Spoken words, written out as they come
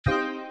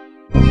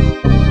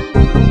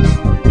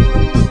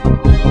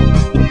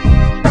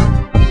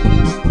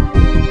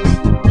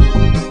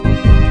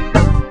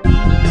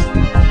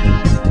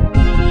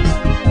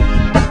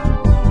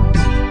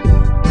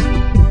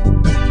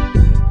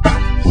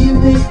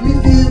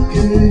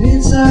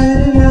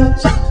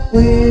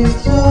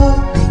with your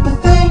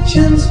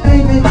affections,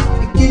 baby.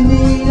 You give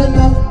me a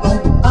love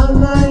bite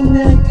on my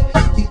neck.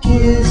 You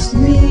kiss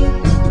me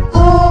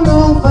all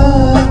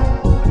over.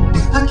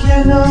 I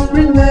cannot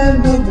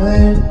remember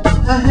when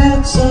I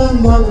had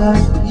someone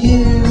like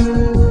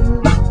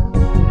you.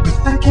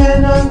 I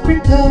cannot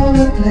recall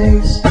a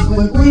place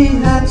where we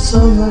had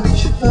so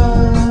much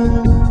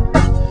fun.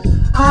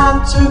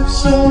 I took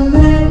so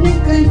many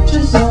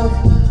pictures of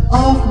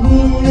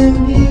me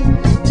and you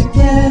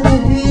together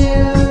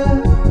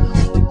here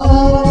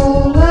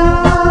all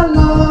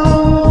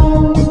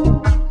alone.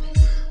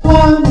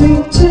 Want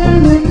me to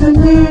make a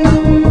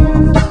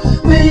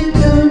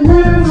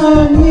move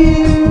on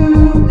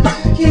you,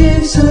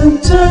 kiss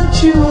and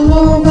touch you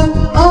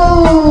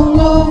all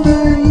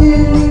over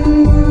you.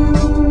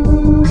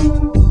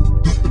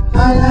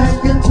 I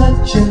like your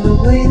touch and the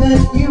way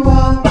that you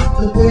are,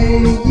 the way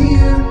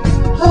you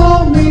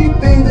hold me,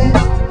 baby.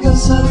 You're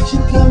such a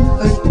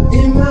comfort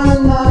in my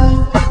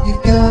life. You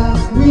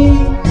got me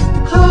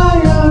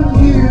high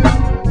on you.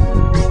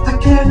 I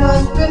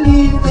cannot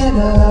believe that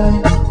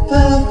I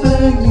fell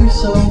for you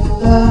so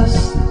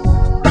fast.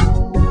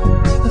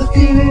 The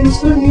feelings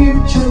were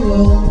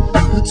mutual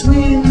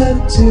between the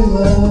two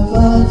of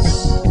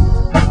us.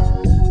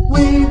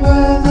 We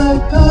were the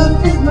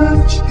perfect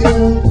match,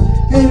 girl.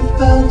 It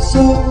felt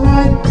so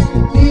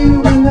right.